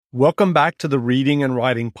Welcome back to the Reading and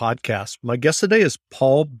Writing Podcast. My guest today is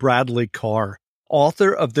Paul Bradley Carr,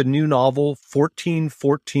 author of the new novel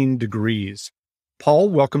 1414 Degrees. Paul,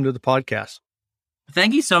 welcome to the podcast.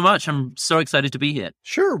 Thank you so much. I'm so excited to be here.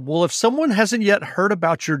 Sure. Well, if someone hasn't yet heard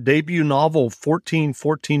about your debut novel,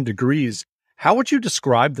 1414 Degrees, how would you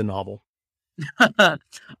describe the novel?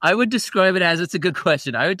 I would describe it as, it's a good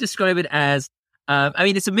question. I would describe it as,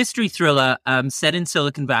 it's a mystery thriller set in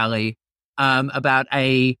Silicon Valley about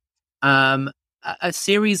a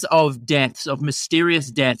series of deaths, of mysterious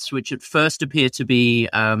deaths, which at first appear to be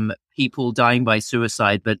people dying by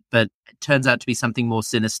suicide, but it turns out to be something more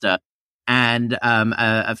sinister. And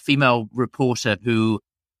a female reporter who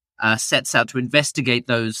sets out to investigate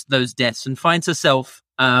those deaths and finds herself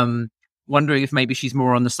wondering if maybe she's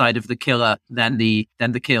more on the side of the killer than the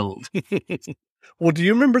killed. Well, do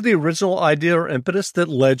you remember the original idea or impetus that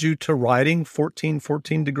led you to writing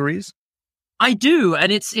 1414 Degrees? I do,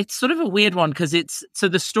 and it's sort of a weird one because so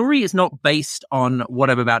the story is not based on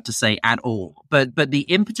what I'm about to say at all, but the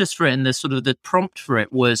impetus for it and the sort of the prompt for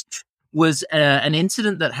it was an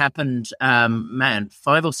incident that happened 5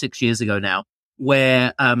 or 6 years ago now,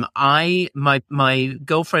 where my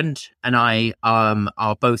girlfriend and I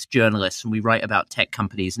are both journalists, and we write about tech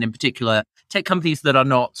companies, and in particular tech companies that are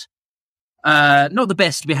not the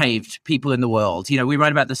best behaved people in the world. You know, we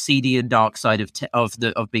write about the seedy and dark side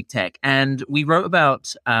of big tech. And we wrote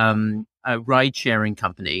about a ride sharing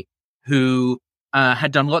company who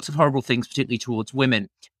had done lots of horrible things, particularly towards women.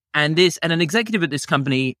 And an executive at this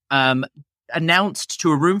company announced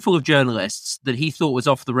to a room full of journalists that he thought was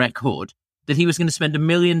off the record that he was going to spend $1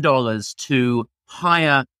 million to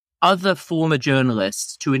hire other former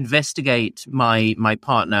journalists to investigate my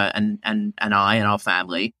partner and I and our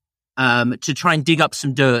family. To try and dig up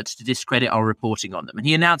some dirt to discredit our reporting on them. And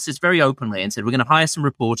he announced this very openly and said, we're going to hire some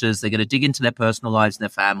reporters. They're going to dig into their personal lives and their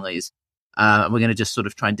families. And we're going to just sort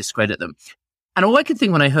of try and discredit them. And all I could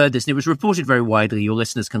think when I heard this, and it was reported very widely, your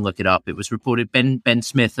listeners can look it up. It was reported, Ben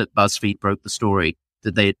Smith at BuzzFeed broke the story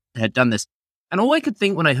that they had done this. And all I could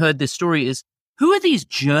think when I heard this story is, who are these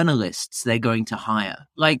journalists they're going to hire?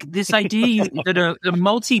 Like this idea that a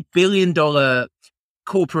multi-billion-dollar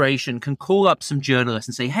corporation can call up some journalists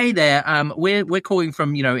and say, "Hey there, we're calling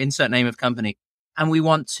from insert name of company, and we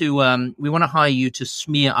want to hire you to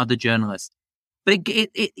smear other journalists." But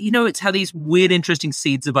it's how these weird, interesting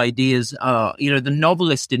seeds of ideas are. The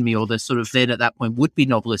novelist in me, or the sort of then at that point would be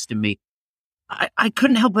novelist in me, I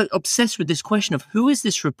couldn't help but obsess with this question of who is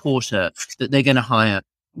this reporter that they're going to hire?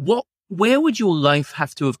 Where would your life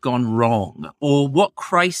have to have gone wrong, or what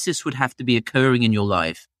crisis would have to be occurring in your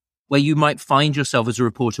life where you might find yourself as a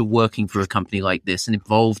reporter working for a company like this and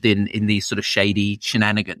involved in these sort of shady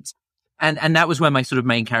shenanigans. And that was where my sort of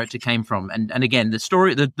main character came from. And again, the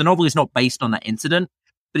story, the novel is not based on that incident,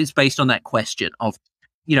 but it's based on that question of,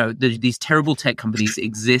 these terrible tech companies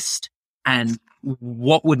exist, and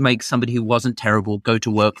what would make somebody who wasn't terrible go to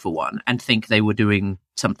work for one and think they were doing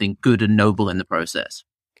something good and noble in the process.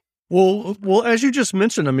 Well, as you just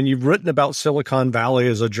mentioned, I mean, you've written about Silicon Valley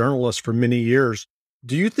as a journalist for many years.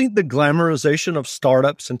 Do you think the glamorization of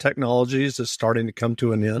startups and technologies is starting to come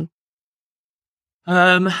to an end?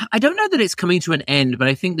 I don't know that it's coming to an end, but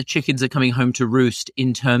I think the chickens are coming home to roost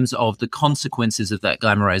in terms of the consequences of that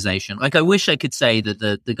glamorization. Like, I wish I could say that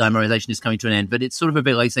the glamorization is coming to an end, but it's sort of a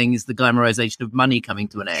bit like saying, is the glamorization of money coming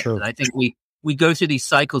to an end? Sure. And I think we go through these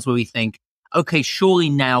cycles where we think, okay, surely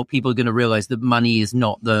now people are going to realize that money is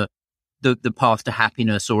not the path to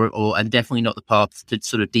happiness and definitely not the path to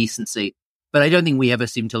sort of decency. But I don't think we ever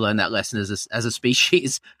seem to learn that lesson as a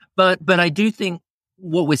species. But I do think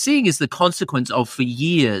what we're seeing is the consequence of, for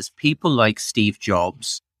years, people like Steve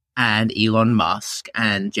Jobs and Elon Musk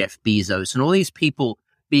and Jeff Bezos and all these people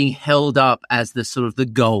being held up as the sort of the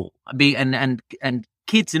goal. And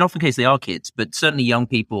kids, in often cases they are kids, but certainly young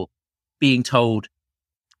people being told,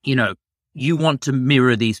 you want to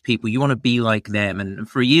mirror these people. You want to be like them. And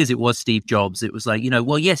for years, it was Steve Jobs. It was like,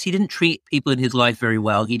 well, yes, he didn't treat people in his life very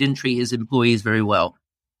well. He didn't treat his employees very well.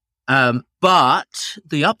 But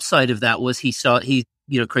the upside of that was he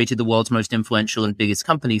created the world's most influential and biggest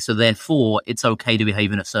company. So therefore, it's okay to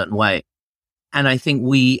behave in a certain way. And I think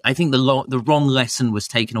the wrong lesson was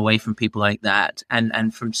taken away from people like that,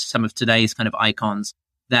 and from some of today's kind of icons,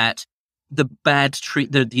 that the bad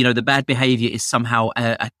behavior is somehow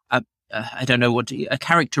a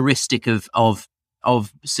characteristic of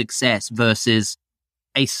success versus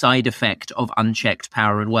a side effect of unchecked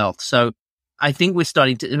power and wealth. So I think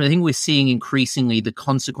we're seeing increasingly the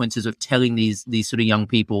consequences of telling these sort of young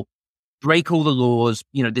people, break all the laws,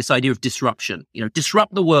 this idea of disruption,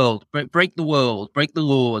 disrupt the world, break the world, break the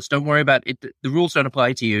laws. Don't worry about it. The rules don't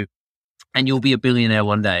apply to you and you'll be a billionaire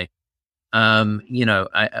one day.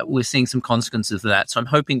 We're seeing some consequences of that. So I'm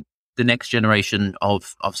hoping the next generation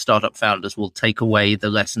of startup founders will take away the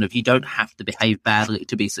lesson of you don't have to behave badly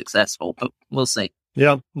to be successful, but we'll see.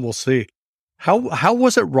 Yeah, we'll see. How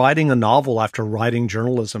was it writing a novel after writing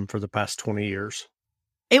journalism for the past 20 years?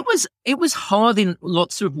 It was hard in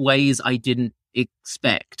lots of ways I didn't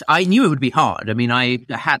expect. I knew it would be hard. I mean,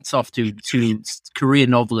 hats off to career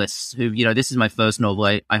novelists who, this is my first novel.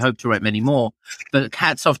 I hope to write many more, but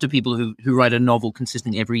hats off to people who write a novel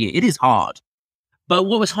consistently every year. It is hard. But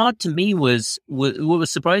what was hard to me what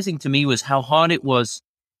was surprising to me was how hard it was.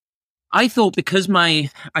 I thought because I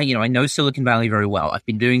know Silicon Valley very well. I've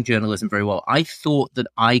been doing journalism very well. I thought that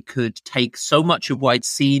I could take so much of what I'd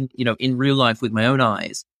seen, in real life with my own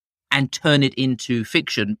eyes and turn it into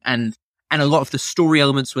fiction. And a lot of the story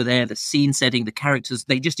elements were there, the scene setting, the characters,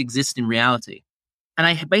 they just exist in reality. And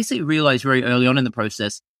I basically realized very early on in the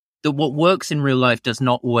process that what works in real life does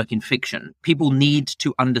not work in fiction. People need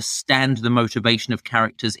to understand the motivation of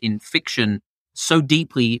characters in fiction so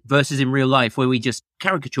deeply versus in real life where we just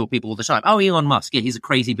caricature people all the time. Oh, Elon Musk, yeah, he's a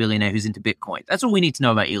crazy billionaire who's into Bitcoin. That's all we need to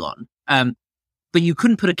know about Elon. But you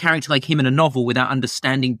couldn't put a character like him in a novel without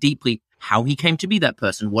understanding deeply how he came to be that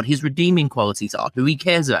person, what his redeeming qualities are, who he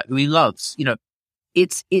cares about, who he loves.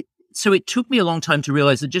 So it took me a long time to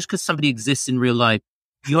realize that just because somebody exists in real life,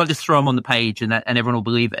 you don't just throw them on the page and everyone will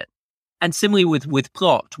believe it. And similarly with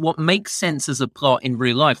plot, what makes sense as a plot in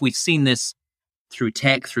real life, we've seen this through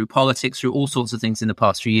tech, through politics, through all sorts of things in the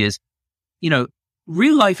past few years.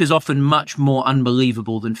 Real life is often much more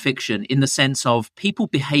unbelievable than fiction in the sense of people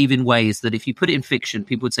behave in ways that if you put it in fiction,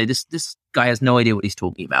 people would say, this guy has no idea what he's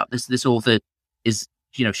talking about. This author is,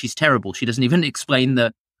 she's terrible. She doesn't even explain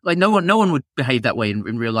no one would behave that way in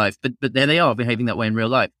real life, but there they are behaving that way in real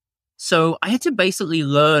life. So I had to basically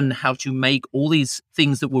learn how to make all these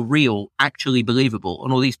things that were real actually believable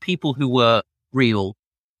and all these people who were real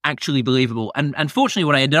actually believable. And fortunately,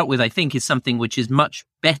 what I ended up with, I think, is something which is much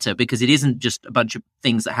better because it isn't just a bunch of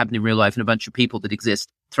things that happen in real life and a bunch of people that exist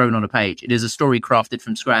thrown on a page. It is a story crafted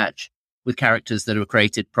from scratch with characters that were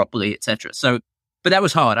created properly, etc. So, but that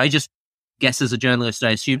was hard. I just guess as a journalist, I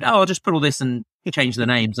assumed, I'll just put all this and change the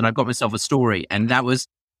names and I've got myself a story. And that was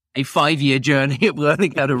a 5-year journey of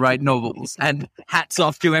learning how to write novels. And hats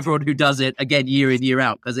off to everyone who does it again, year in, year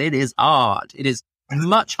out, because it is hard. It is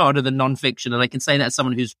much harder than nonfiction. And I can say that as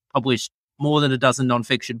someone who's published more than a dozen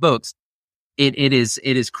nonfiction books. It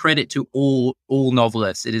is credit to all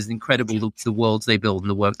novelists. It is incredible the worlds they build and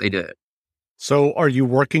the work they do. So are you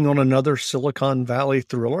working on another Silicon Valley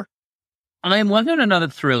thriller? I am working on another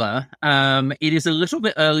thriller. It is a little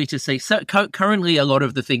bit early to say. So currently, a lot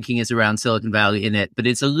of the thinking is around Silicon Valley in it, but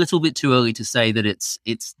it's a little bit too early to say that it's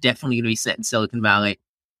definitely going to be set in Silicon Valley.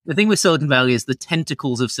 The thing with Silicon Valley is the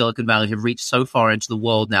tentacles of Silicon Valley have reached so far into the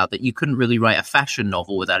world now that you couldn't really write a fashion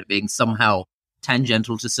novel without it being somehow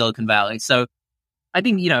tangential to Silicon Valley. So I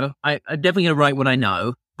think, I'm definitely going to write what I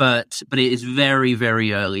know, but it is very,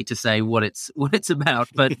 very early to say what it's about.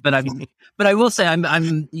 But I will say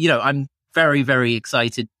I'm very, very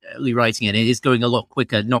excitedly writing it. It is going a lot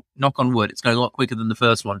quicker. Knock on wood, it's going a lot quicker than the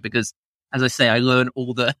first one because, as I say, I learn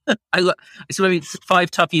all the. So maybe it's 5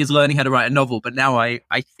 tough years learning how to write a novel, but now I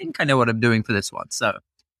think I know what I'm doing for this one. So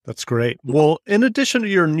that's great. Well, in addition to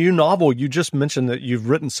your new novel, you just mentioned that you've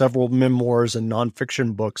written several memoirs and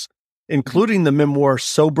nonfiction books, including the memoir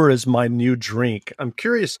 "Sober is My New Drink." I'm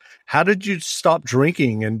curious, how did you stop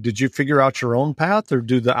drinking, and did you figure out your own path, or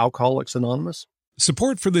do the Alcoholics Anonymous?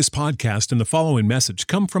 Support for this podcast and the following message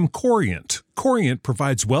come from Corient. Corient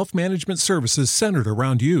provides wealth management services centered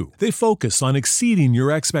around you. They focus on exceeding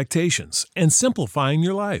your expectations and simplifying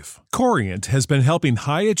your life. Corient has been helping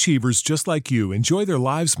high achievers just like you enjoy their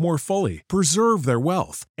lives more fully, preserve their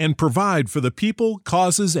wealth, and provide for the people,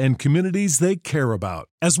 causes, and communities they care about.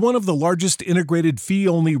 As one of the largest integrated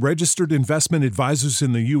fee-only registered investment advisors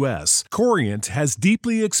in the U.S., Corient has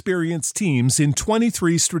deeply experienced teams in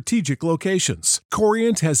 23 strategic locations.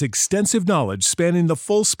 Corient has extensive knowledge spanning the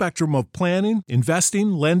full spectrum of planning,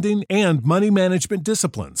 investing, lending, and money management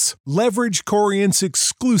disciplines. Leverage Corient's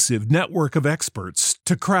exclusive network of experts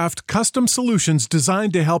to craft custom solutions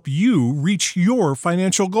designed to help you reach your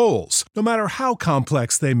financial goals, no matter how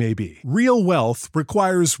complex they may be. Real wealth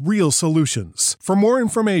requires real solutions. For more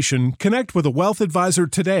information, connect with a wealth advisor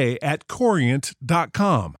today at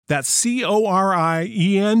Corient.com. That's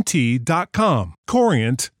Corient.com.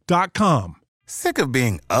 Corient.com. Sick of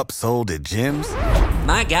being upsold at gyms?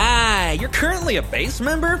 My guy, you're currently a base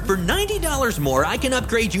member? For $90 more, I can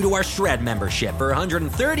upgrade you to our Shred membership. For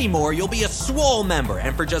 $130 more, you'll be a Swole member.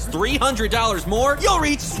 And for just $300 more, you'll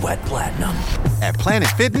reach Sweat Platinum. At Planet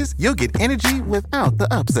Fitness, you'll get energy without the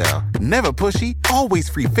upsell. Never pushy, always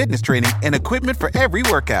free fitness training and equipment for every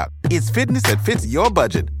workout. It's fitness that fits your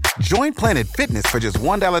budget. Join Planet Fitness for just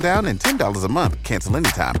 $1 down and $10 a month. Cancel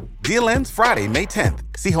anytime. Deal ends Friday, May 10th.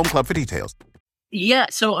 See Home Club for details. Yeah,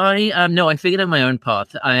 so I figured out my own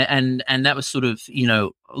path, and that was sort of, a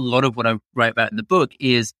lot of what I write about in the book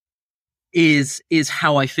is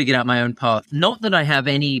how I figured out my own path. Not that I have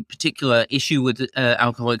any particular issue with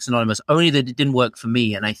Alcoholics Anonymous, only that it didn't work for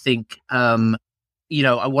me. And I think,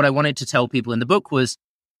 what I wanted to tell people in the book was,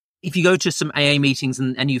 if you go to some AA meetings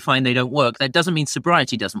and you find they don't work, that doesn't mean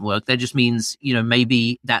sobriety doesn't work. That just means,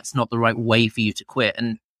 maybe that's not the right way for you to quit.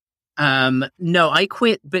 And no, I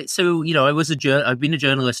quit. But so, I've been a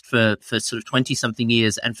journalist for sort of 20 something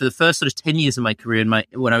years. And for the first sort of 10 years of my career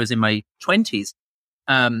when I was in my 20s,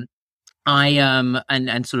 and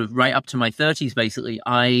sort of right up to my 30s, basically,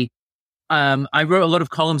 I wrote a lot of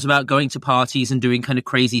columns about going to parties and doing kind of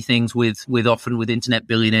crazy things with often with internet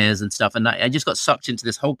billionaires and stuff. And I just got sucked into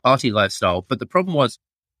this whole party lifestyle. But the problem was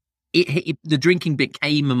the drinking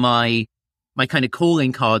became my kind of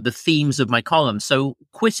calling card, the themes of my columns. So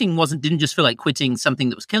quitting didn't just feel like quitting something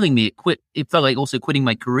that was killing me. It felt like also quitting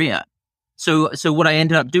my career. So what I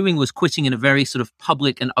ended up doing was quitting in a very sort of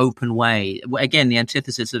public and open way. Again, the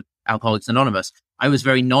antithesis of Alcoholics Anonymous. I was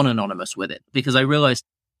very non-anonymous with it because I realized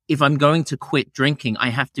if I'm going to quit drinking, I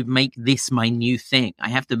have to make this my new thing. I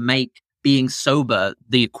have to make being sober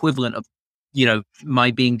the equivalent of,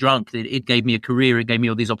 my being drunk. It gave me a career. It gave me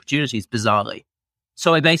all these opportunities, bizarrely.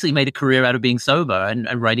 So I basically made a career out of being sober and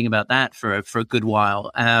writing about that for a good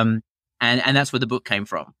while. And that's where the book came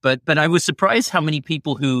from. But I was surprised how many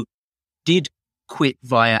people who did quit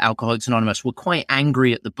via Alcoholics Anonymous were quite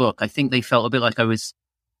angry at the book. I think they felt a bit like I was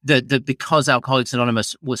because Alcoholics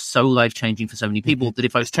Anonymous was so life-changing for so many people that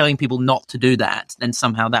if I was telling people not to do that, then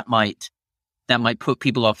somehow that might put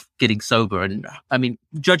people off getting sober. And I mean,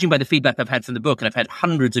 judging by the feedback I've had from the book, and I've had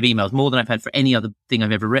hundreds of emails, more than I've had for any other thing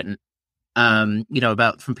I've ever written,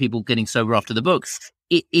 about from people getting sober after the book,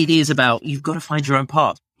 it is about, you've got to find your own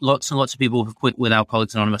path. Lots and lots of people have quit with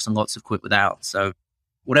Alcoholics Anonymous and lots have quit without. So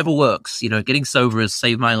whatever works, getting sober has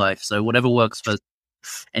saved my life. So whatever works for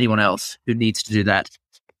anyone else who needs to do that.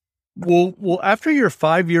 Well, after your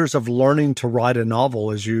 5 years of learning to write a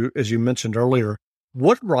novel, as you mentioned earlier,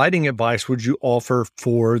 what writing advice would you offer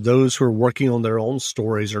for those who are working on their own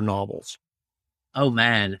stories or novels? Oh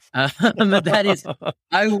man, that is,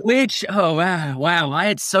 I wish, oh wow. I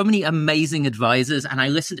had so many amazing advisors and I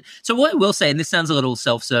listened. So what I will say, and this sounds a little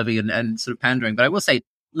self-serving and sort of pandering, but I will say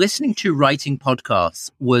listening to writing podcasts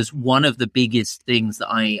was one of the biggest things that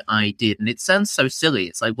I did. And it sounds so silly.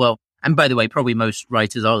 It's like, well, and by the way, probably most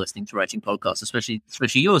writers are listening to writing podcasts, especially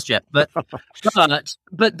yours, Jeff. But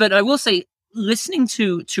I will say, listening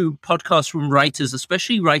to podcasts from writers,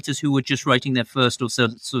 especially writers who were just writing their first or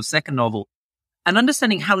sort of second novel, and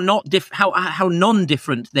understanding how how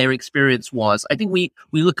non-different their experience was. I think we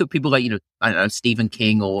look at people like, I don't know, Stephen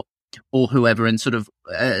King or whoever, and sort of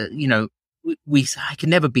I can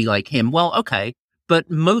never be like him. Well, okay, but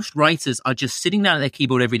most writers are just sitting down at their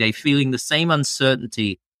keyboard every day, feeling the same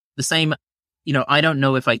uncertainty, the same, I don't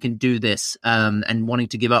know if I can do this, and wanting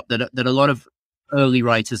to give up that a lot of early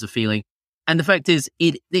writers are feeling. And the fact is,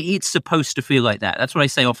 it's supposed to feel like that. That's what I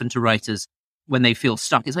say often to writers when they feel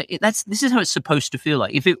stuck. It's like, this is how it's supposed to feel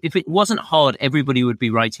like. If it wasn't hard, everybody would be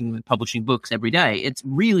writing and publishing books every day. It's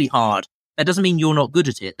really hard. That doesn't mean you're not good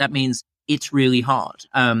at it. That means it's really hard.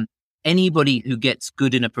 Anybody who gets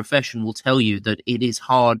good in a profession will tell you that it is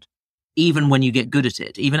hard, even when you get good at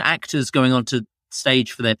it. Even actors going on to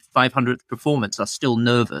stage for their 500th performance are still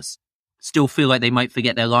nervous, still feel like they might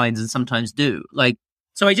forget their lines, and sometimes do.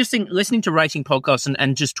 So I just think listening to writing podcasts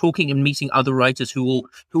and just talking and meeting other writers who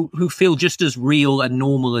feel just as real and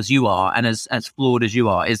normal as you are and as flawed as you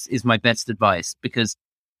are is my best advice, because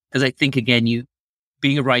I think, again,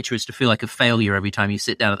 being a writer is to feel like a failure every time you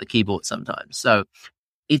sit down at the keyboard sometimes. So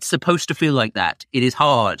it's supposed to feel like that. It is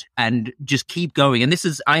hard, and just keep going. And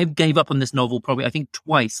I gave up on this novel probably, I think,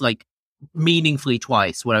 twice, like meaningfully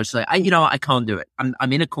twice, where I was like, I can't do it.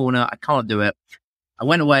 I'm in a corner. I can't do it. I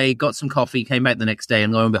went away, got some coffee, came back the next day,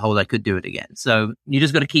 and lo and behold, I could do it again. So you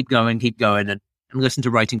just got to keep going and listen to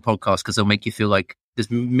writing podcasts, because they'll make you feel like there's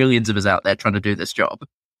millions of us out there trying to do this job.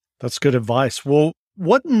 That's good advice. Well,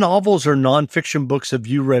 what novels or nonfiction books have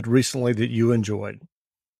you read recently that you enjoyed?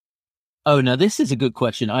 Oh, no, this is a good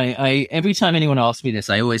question. I every time anyone asks me this,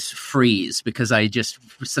 I always freeze, because I just,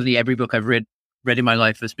 suddenly every book I've read read in my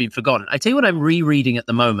life has been forgotten. I tell you what I'm rereading at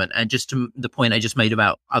the moment, and just to the point I just made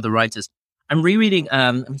about other writers, I'm rereading,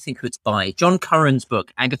 let me think who it's by, John Curran's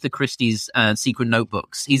book, Agatha Christie's Secret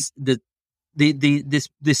Notebooks. He's it's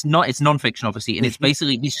nonfiction, obviously, and it's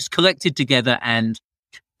basically, he's just collected together and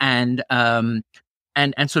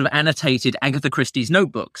sort of annotated Agatha Christie's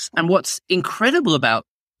notebooks. And what's incredible about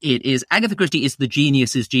it is Agatha Christie is the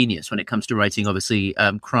genius's genius when it comes to writing, obviously,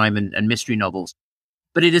 crime and mystery novels.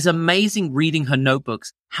 But it is amazing reading her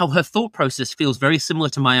notebooks, how her thought process feels very similar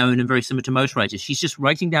to my own and very similar to most writers. She's just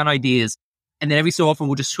writing down ideas, and then every so often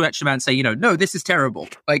we'll just scratch them out and say, no, this is terrible.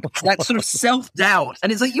 Like that sort of self-doubt.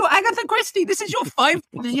 And it's like, you're Agatha Christie. This is your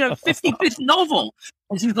 55th novel.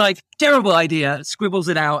 And she's like, terrible idea, scribbles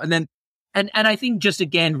it out. And then, and I think just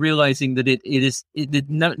again, realizing that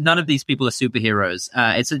none of these people are superheroes.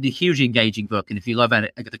 It's a hugely engaging book. And if you love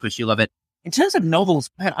Agatha Christie, you love it. In terms of novels,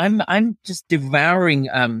 man, I'm just devouring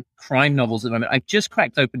crime novels at the moment. I've just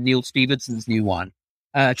cracked open Neil Stephenson's new one,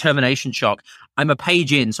 Termination Shock. I'm a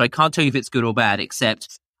page in, so I can't tell you if it's good or bad,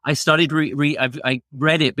 except I started I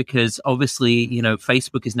read it because obviously,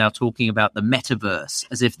 Facebook is now talking about the metaverse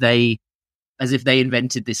as if they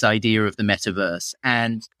invented this idea of the metaverse.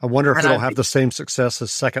 And I wonder if it'll have the same success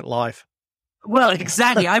as Second Life. Well,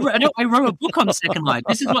 exactly. I wrote a book on Second Life.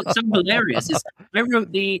 This is what's so hilarious. Is I wrote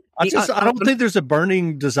I don't think there's a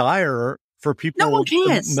burning desire for people. No one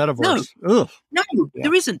cares. Metaverse. No,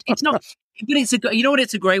 there isn't. It's not. But you know what?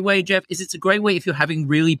 It's a great way, Jeff. It's a great way if you're having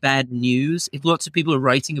really bad news. If lots of people are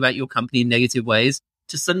writing about your company in negative ways,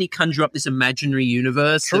 to suddenly conjure up this imaginary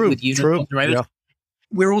universe with unicorns. Yeah.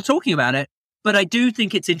 We're all talking about it, but I do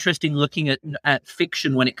think it's interesting looking at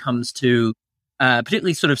fiction when it comes to.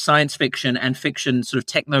 Particularly sort of science fiction and fiction, sort of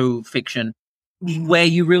techno fiction, where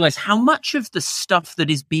you realize how much of the stuff that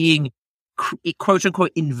is being quote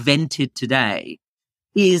unquote invented today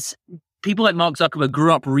is people like Mark Zuckerberg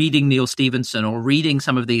grew up reading Neil Stephenson or reading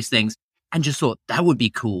some of these things and just thought that would be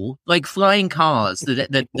cool. Like flying cars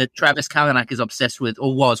that Travis Kalanick is obsessed with,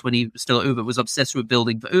 or was when he was still at Uber, was obsessed with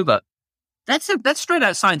building for Uber. That's straight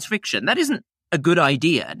out science fiction. That isn't a good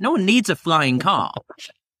idea. No one needs a flying car.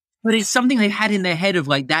 But it's something they've had in their head of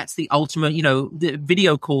like, that's the ultimate, the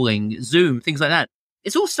video calling, Zoom, things like that.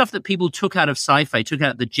 It's all stuff that people took out of sci-fi, took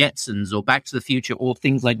out the Jetsons or Back to the Future or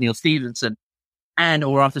things like Neil Stephenson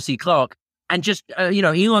or Arthur C. Clarke. And just,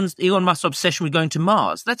 Elon Musk's obsession with going to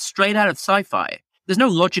Mars. That's straight out of sci-fi. There's no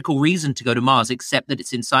logical reason to go to Mars except that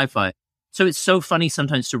it's in sci-fi. So it's so funny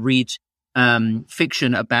sometimes to read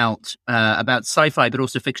fiction about sci-fi, but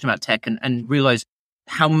also fiction about tech and realize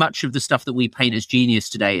how much of the stuff that we paint as genius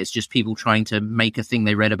today is just people trying to make a thing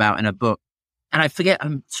they read about in a book. And I forget,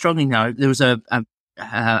 I'm struggling now. There was a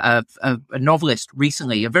novelist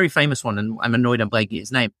recently, a very famous one, and I'm annoyed I'm blanking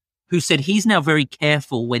his name, who said he's now very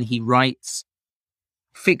careful when he writes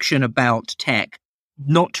fiction about tech,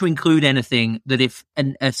 not to include anything that if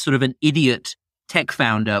a sort of an idiot tech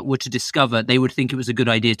founder were to discover, they would think it was a good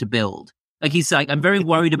idea to build. Like he's like, I'm very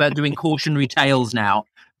worried about doing cautionary tales now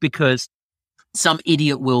because some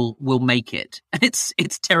idiot will make it. It's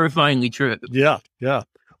terrifyingly true. Yeah.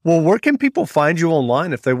 Well, where can people find you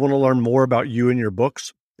online if they want to learn more about you and your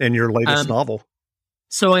books and your latest novel?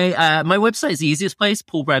 So my website is the easiest place,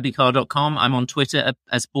 paulbradleycarr.com. I'm on Twitter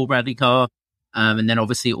as Paul Bradley Carr. And then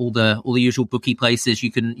obviously all the usual bookie places you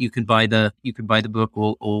can buy the book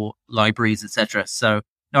or libraries, etc. So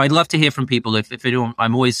no, I'd love to hear from people if anyone,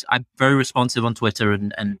 I'm very responsive on Twitter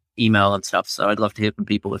and email and stuff. So I'd love to hear from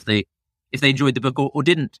people if they enjoyed the book or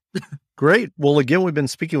didn't. Great. Well, again, we've been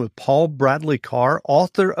speaking with Paul Bradley Carr,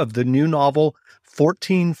 author of the new novel,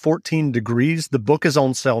 1414 Degrees. The book is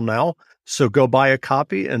on sale now, so go buy a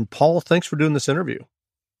copy. And Paul, thanks for doing this interview.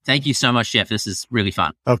 Thank you so much, Jeff. This is really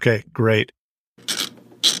fun. Okay, great.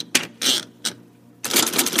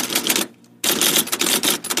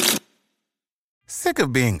 Sick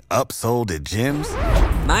of being upsold at gyms?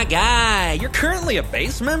 My guy, you're currently a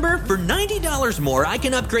base member? For $90 more, I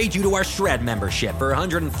can upgrade you to our Shred membership. For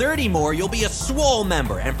 $130 more, you'll be a swole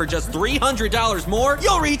member. And for just $300 more,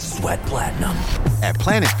 you'll reach Sweat Platinum. At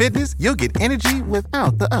Planet Fitness, you'll get energy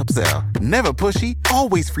without the upsell. Never pushy,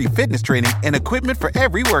 always free fitness training and equipment for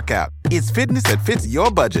every workout. It's fitness that fits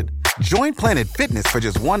your budget. Join Planet Fitness for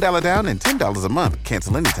just $1 down and $10 a month.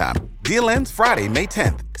 Cancel anytime. Deal ends Friday, May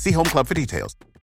 10th. See Home Club for details.